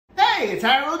Hey, it's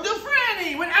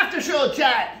Dufrene with After Show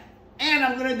Chat. And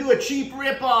I'm gonna do a cheap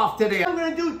rip-off today. I'm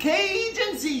gonna do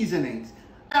Cajun seasonings.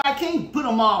 I can't put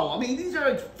them all. I mean, these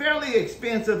are fairly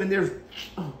expensive and there's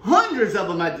hundreds of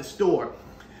them at the store.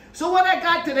 So what I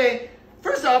got today,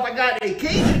 first off, I got a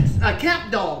Cajun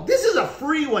camp dog. This is a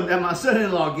free one that my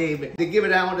son-in-law gave me. They give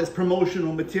it out as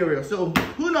promotional material, so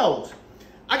who knows?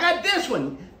 I got this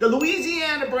one, the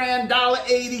Louisiana brand,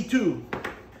 $1.82.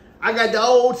 I got the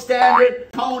old standard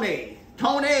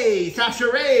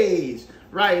Chachere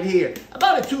right here,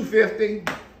 about a $2.50.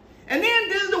 And then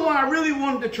this is the one I really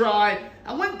wanted to try.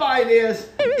 I went by this.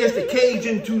 It's the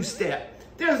Cajun two-step.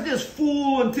 There's this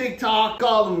fool on TikTok,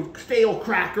 called him stale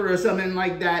cracker or something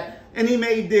like that, and he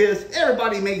made this.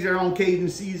 Everybody makes their own Cajun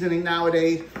seasoning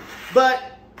nowadays,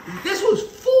 but this was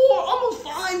almost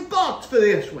 $5 for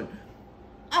this one.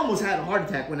 I almost had a heart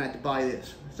attack when I had to buy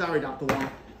this. Sorry, Dr. Wong.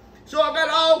 So I got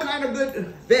all kind of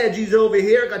good veggies over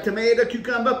here. Got tomato,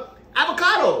 cucumber,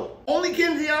 avocado. Only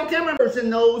Kinsey camera person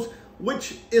knows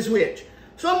which is which.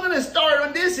 So I'm gonna start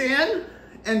on this end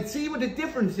and see what the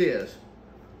difference is.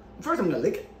 First, I'm gonna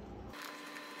lick it.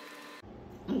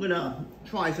 I'm gonna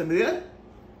try some of this.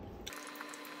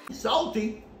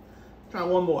 Salty. Try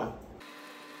one more.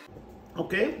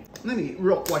 Okay, let me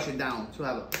real wash it down so I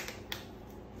have a.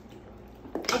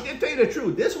 I can tell you the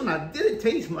truth. This one I didn't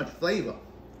taste much flavor.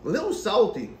 A little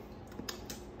salty,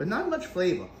 but not much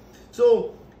flavor.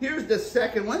 So here's the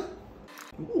second one.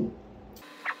 Ooh.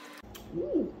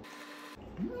 Ooh.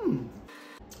 Mmm.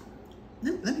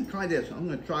 Let me try this. I'm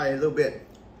gonna try a little bit.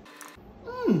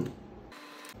 Mmm.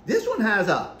 This one has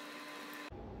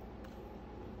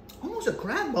almost a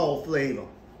crab ball flavor.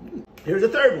 Here's the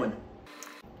third one.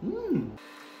 Mmm.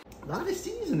 A lot of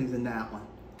seasonings in that one.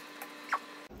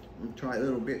 I'm gonna try a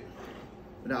little bit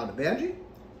without the veggie.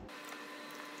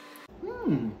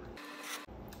 Mmm.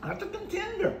 That's a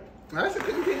contender. That's a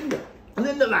contender. And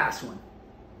then the last one.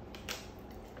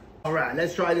 All right,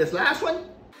 let's try this last one.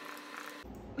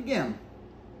 Again,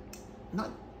 not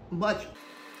much.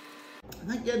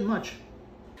 Not getting much.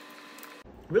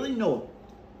 Really no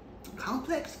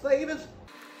complex flavors.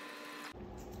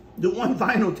 Do one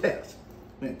final test.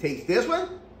 I'm gonna taste this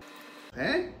one.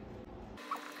 Okay.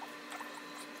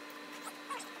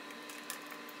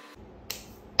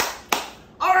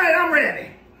 All right, I'm ready.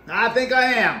 I think I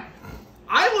am.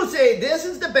 I will say this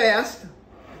is the best,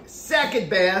 second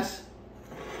best,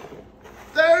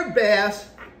 third best,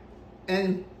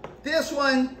 and this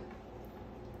one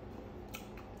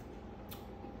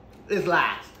is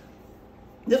last.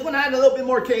 This one had a little bit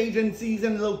more Cajun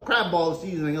seasoning, a little crab ball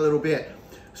seasoning a little bit.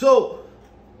 So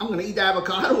I'm gonna eat the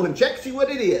avocado and check, see what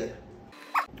it is.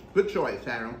 Good choice,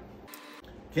 Aaron.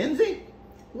 Kinsey,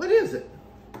 what is it?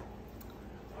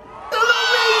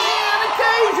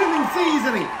 Cajun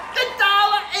seasoning, the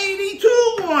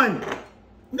 $1.82 one.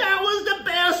 That was the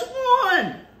best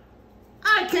one.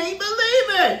 I can't believe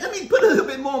it. Let me put a little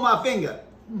bit more on my finger.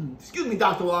 Excuse me,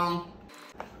 Dr. Wong.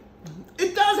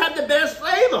 It does have the best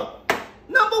flavor.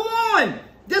 Number one.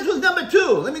 This was number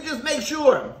two. Let me just make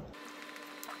sure.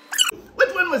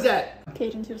 Which one was that?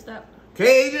 Cajun two-step.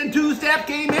 Cajun two-step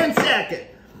came in second.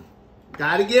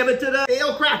 Gotta give it to the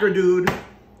stale cracker dude.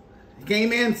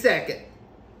 Came in second.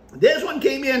 This one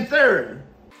came in third.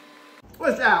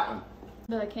 What's that one?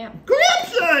 The camp.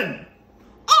 Crimson!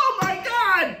 Oh my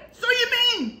God! So you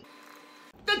mean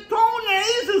the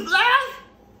Tonnaise is last?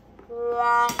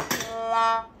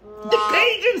 The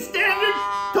Cajun standard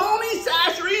Tony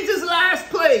Chachere's is last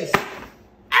place.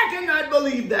 I cannot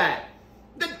believe that.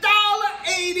 The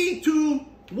 $1.82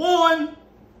 won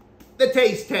the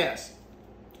taste test.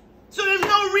 So there's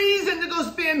no reason to go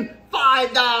spend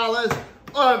 $5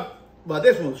 or, well,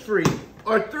 this one's free,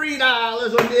 or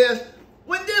 $3 on this,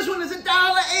 when this one is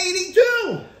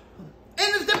 $1.82. And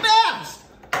it's the best.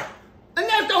 And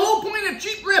that's the whole point of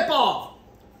cheap rip-off.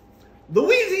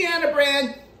 Louisiana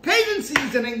brand, Cajun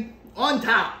seasoning on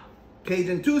top.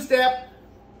 Cajun two-step,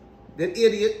 that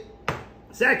idiot.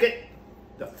 Second,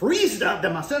 the free stuff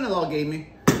that my son-in-law gave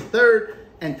me. Third,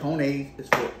 and Tonnaise is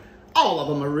fourth. All of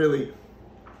them are really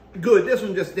good. This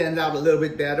one just stands out a little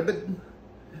bit better, but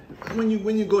when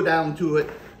you go down to it,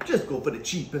 just go for the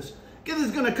cheapest, because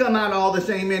it's gonna come out all the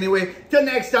same anyway. Till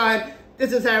next time,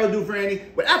 this is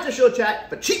Dufrene with After Show Chat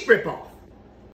for Cheap Rip-Off.